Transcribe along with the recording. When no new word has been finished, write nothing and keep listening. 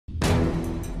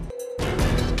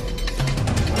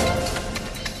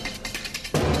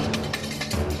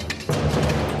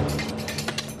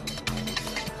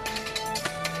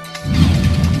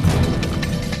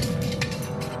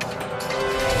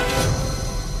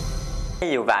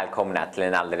Hej och välkomna till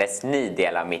en alldeles ny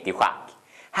del av Mitt i schack.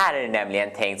 Här är det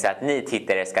nämligen tänkt så att ni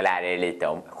tittare ska lära er lite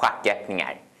om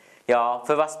schacköppningar. Ja,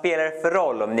 för vad spelar det för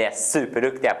roll om ni är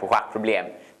superduktiga på schackproblem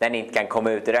när ni inte kan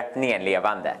komma ut ur öppningen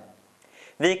levande?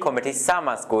 Vi kommer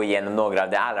tillsammans gå igenom några av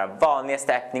de allra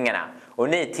vanligaste öppningarna och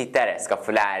ni tittare ska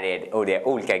få lära er de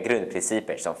olika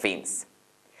grundprinciper som finns.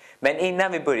 Men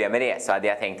innan vi börjar med det så hade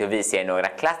jag tänkt att visa er några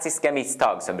klassiska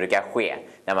misstag som brukar ske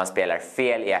när man spelar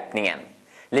fel i öppningen.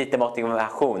 Lite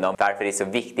motivation om varför det är så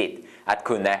viktigt att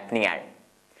kunna öppningar.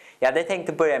 Jag hade tänkt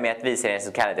att börja med att visa er den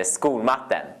så kallade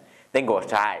skolmatten. Den går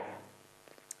så här.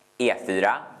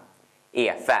 E4,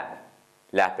 E5,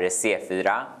 löpare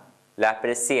C4,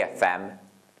 löpare C5,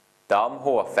 dam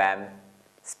H5,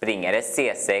 springare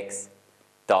C6,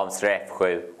 dam slår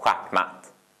F7,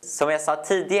 schackmatt. Som jag sa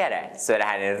tidigare så är det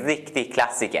här en riktig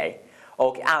klassiker.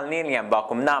 Och anledningen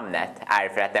bakom namnet är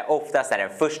för att det oftast är den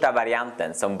första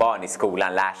varianten som barn i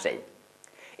skolan lär sig.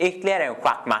 Ytterligare en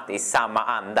schackmatt i samma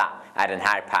anda är den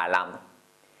här pärlan.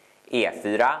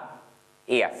 E4,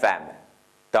 E5,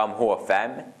 dam H5,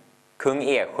 kung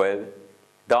E7,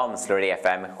 dam slår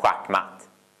E5, schackmatt.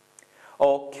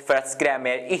 Och för att skrämma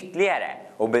er ytterligare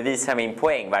och bevisa min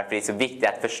poäng varför det är så viktigt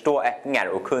att förstå öppningar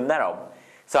och kunna dem,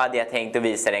 så hade jag tänkt att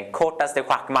visa den kortaste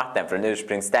schackmatten från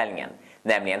ursprungsställningen,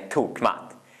 nämligen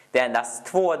tokmatt. Det är endast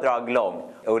 2 drag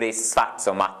lång och det är svart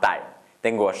som mattar.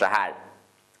 Den går så här.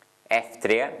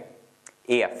 F3,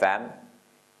 E5,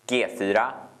 G4,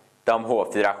 dam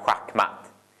H4,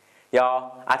 schackmatt.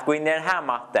 Ja, att gå in i den här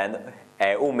matten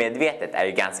omedvetet är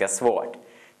ju ganska svårt,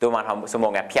 då man har så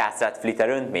många pjäser att flytta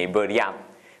runt med i början.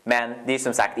 Men det är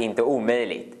som sagt inte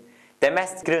omöjligt. De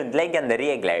mest grundläggande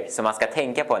regler som man ska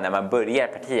tänka på när man börjar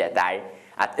partiet är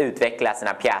att utveckla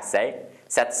sina pjäser,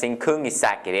 sätta sin kung i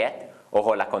säkerhet och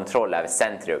hålla kontroll över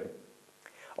centrum.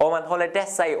 Om man håller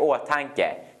dessa i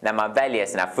åtanke när man väljer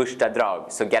sina första drag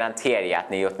så garanterar jag att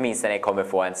ni åtminstone kommer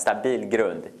få en stabil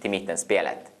grund till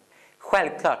mittenspelet.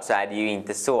 Självklart så är det ju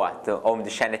inte så att om du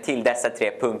känner till dessa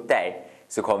 3 punkter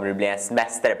så kommer du bli en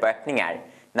mästare på öppningar.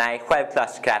 Nej,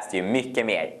 självklart krävs det ju mycket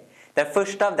mer. Den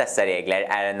första av dessa regler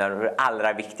är en av de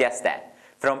allra viktigaste.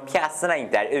 För om pjäserna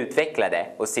inte är utvecklade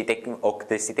och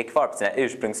de sitter kvar på sina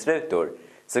ursprungsrutor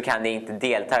så kan de inte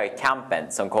delta i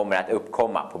kampen som kommer att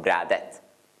uppkomma på brädet.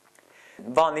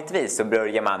 Vanligtvis så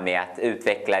börjar man med att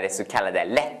utveckla de så kallade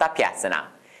lätta pjäserna.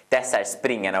 Dessa är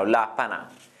springarna och löparna.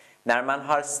 När man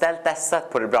har ställt dessa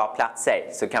på de bra platser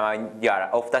så kan man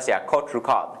oftast göra kort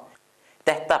rokad.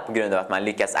 Detta på grund av att man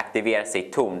lyckas aktivera sig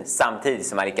i ton samtidigt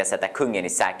som man lyckas sätta kungen i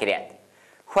säkerhet.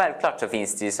 Självklart så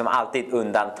finns det ju som alltid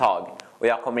undantag och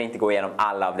jag kommer inte gå igenom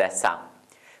alla av dessa.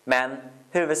 Men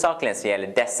huvudsakligen så gäller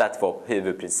dessa 2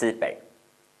 huvudprinciper.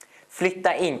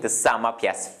 Flytta inte samma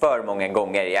pjäs för många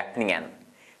gånger i öppningen.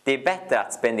 Det är bättre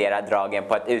att spendera dragen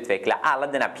på att utveckla alla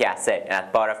dina pjäser än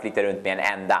att bara flytta runt med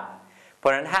en enda.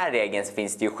 På den här regeln så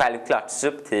finns det ju självklart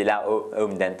subtila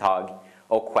undantag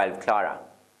och självklara.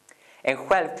 En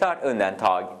självklart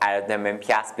undantag är att när en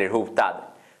pjäs blir hotad,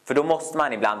 för då måste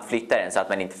man ibland flytta den så att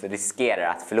man inte riskerar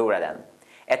att förlora den.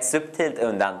 Ett subtilt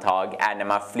undantag är när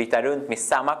man flyttar runt med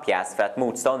samma pjäs för att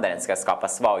motståndaren ska skapa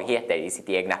svagheter i sitt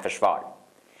egna försvar.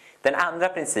 Den andra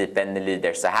principen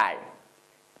lyder så här.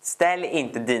 Ställ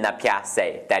inte dina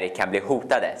pjäser där de kan bli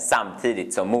hotade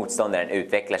samtidigt som motståndaren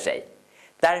utvecklar sig.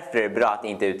 Därför är det bra att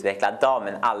inte utveckla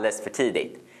damen alldeles för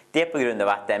tidigt. Det är på grund av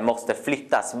att den måste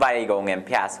flyttas varje gång en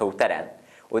pjäs hotar den.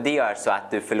 Och det gör så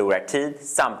att du förlorar tid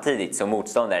samtidigt som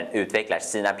motståndaren utvecklar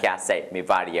sina pjäser med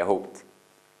varje hot.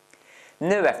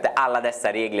 Nu efter alla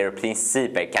dessa regler och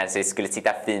principer kanske det skulle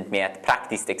sitta fint med ett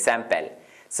praktiskt exempel.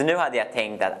 Så nu hade jag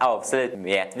tänkt att avsluta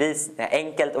med en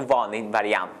enkelt och vanlig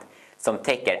variant som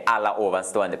täcker alla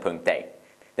ovanstående punkter.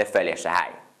 Det följer så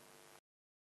här.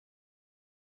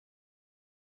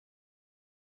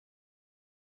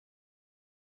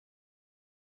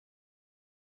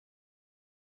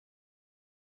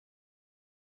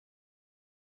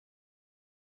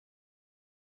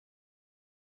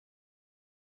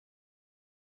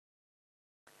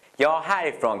 Ja,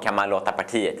 härifrån kan man låta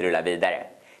partiet rulla vidare.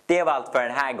 Det var allt för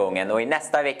den här gången och i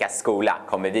nästa veckas skola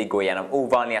kommer vi gå igenom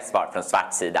ovanliga svar från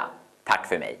svart sida. Tack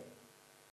för mig!